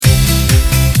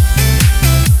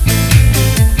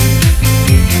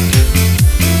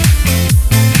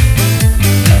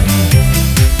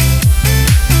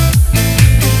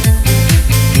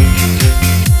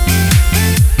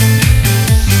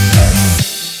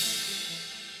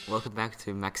Welcome back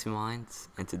to Maximinds,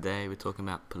 and today we're talking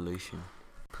about pollution.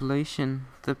 Pollution,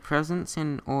 the presence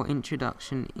in or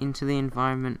introduction into the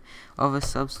environment of a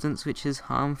substance which has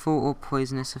harmful or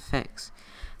poisonous effects.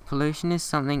 Pollution is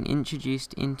something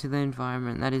introduced into the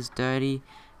environment that is dirty,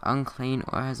 unclean,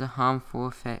 or has a harmful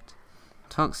effect.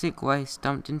 Toxic waste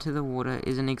dumped into the water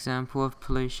is an example of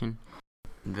pollution.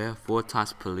 There are 4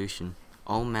 types of pollution,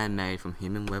 all man-made from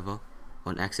human weather,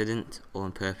 on accident or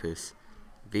on purpose.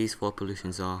 These 4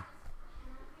 pollutions are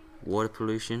water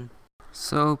pollution,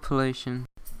 Soil pollution,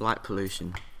 light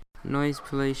pollution, noise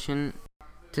pollution.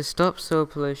 To stop soil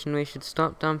pollution, we should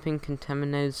stop dumping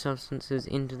contaminated substances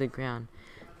into the ground.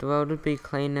 The world would be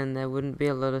clean and there wouldn't be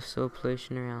a lot of soil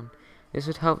pollution around. This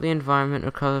would help the environment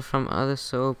recover from other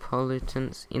soil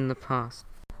pollutants in the past.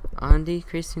 I'm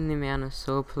decreasing the amount of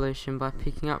soil pollution by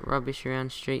picking up rubbish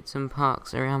around streets and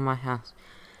parks around my house.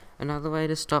 Another way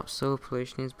to stop soil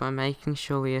pollution is by making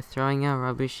sure we are throwing our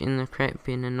rubbish in the correct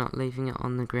bin and not leaving it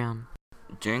on the ground.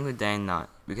 During the day and night,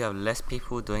 we could have less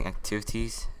people doing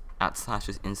activities outside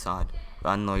as inside, that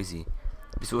are noisy.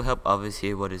 This will help others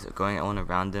hear what is going on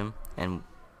around them, and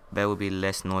there will be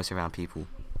less noise around people.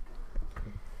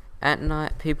 At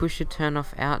night, people should turn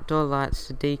off outdoor lights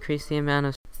to decrease the amount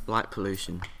of Light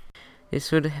pollution.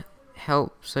 This would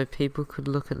help so people could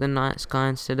look at the night sky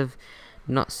instead of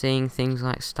not seeing things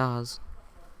like stars.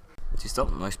 To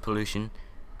stop noise pollution,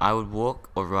 I would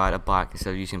walk or ride a bike instead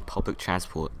of using public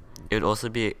transport. It would also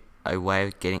be a way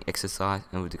of getting exercise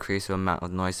and would decrease the amount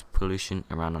of noise pollution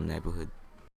around our neighborhood.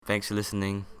 Thanks for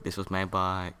listening. This was made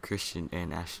by Christian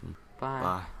and Ashton.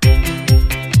 Bye.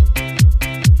 Bye.